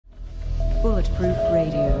Bulletproof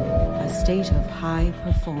Radio, a state of high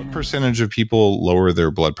performance. What percentage of people lower their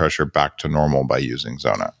blood pressure back to normal by using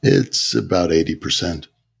Zona? It's about 80%.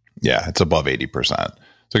 Yeah, it's above 80%.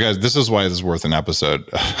 So guys, this is why this is worth an episode.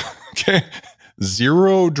 Okay.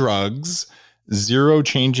 0 drugs, 0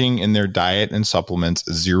 changing in their diet and supplements,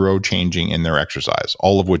 0 changing in their exercise,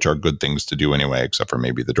 all of which are good things to do anyway, except for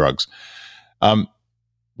maybe the drugs.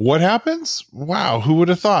 What happens? Wow, who would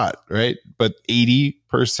have thought, right? But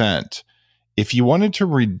 80%. If you wanted to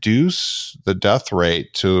reduce the death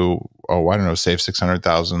rate to, save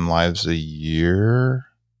 600,000 lives a year,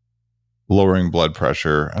 lowering blood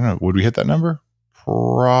pressure, I don't know, would we hit that number?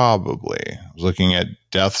 Probably. I was looking at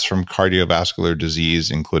deaths from cardiovascular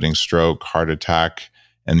disease, including stroke, heart attack,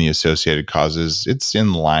 and the associated causes. It's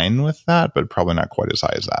in line with that, but probably not quite as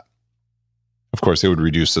high as that. Of course, it would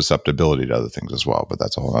reduce susceptibility to other things as well, but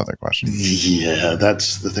that's a whole other question. Yeah,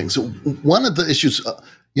 that's the thing. So one of the issues,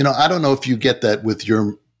 I don't know if you get that with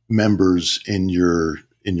your members in your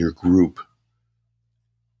group,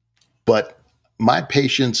 but my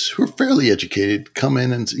patients who are fairly educated come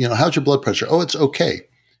in and, how's your blood pressure? Oh, it's okay.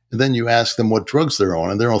 And then you ask them what drugs they're on,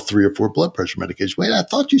 and they're on 3 or 4 blood pressure medications. Wait, I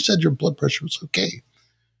thought you said your blood pressure was okay.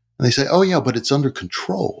 And they say, oh, yeah, but it's under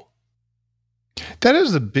control. That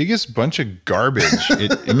is the biggest bunch of garbage.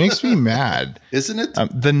 It makes me mad. Isn't it?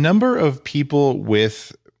 The number of people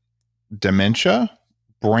with dementia,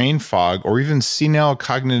 brain fog, or even senile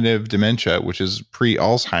cognitive dementia, which is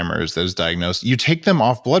pre-Alzheimer's that is diagnosed, you take them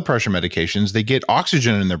off blood pressure medications, they get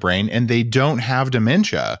oxygen in their brain, and they don't have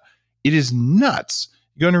dementia. It is nuts.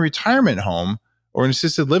 You go in a retirement home or an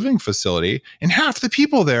assisted living facility, and half the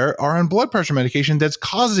people there are on blood pressure medication that's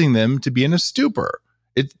causing them to be in a stupor.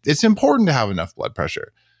 It's important to have enough blood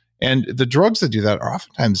pressure. And the drugs that do that are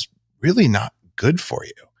oftentimes really not good for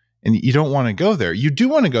you. And you don't want to go there. You do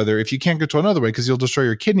want to go there if you can't go to another way, because you'll destroy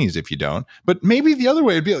your kidneys if you don't. But maybe the other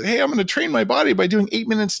way would be like, hey, I'm going to train my body by doing 8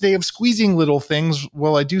 minutes a day of squeezing little things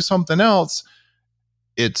while I do something else.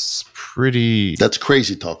 It's pretty... That's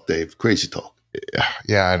crazy talk, Dave. Crazy talk.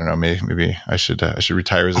 Yeah, I don't know. Maybe I should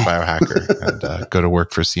retire as a biohacker and go to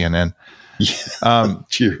work for CNN. Yeah.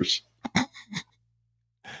 Cheers.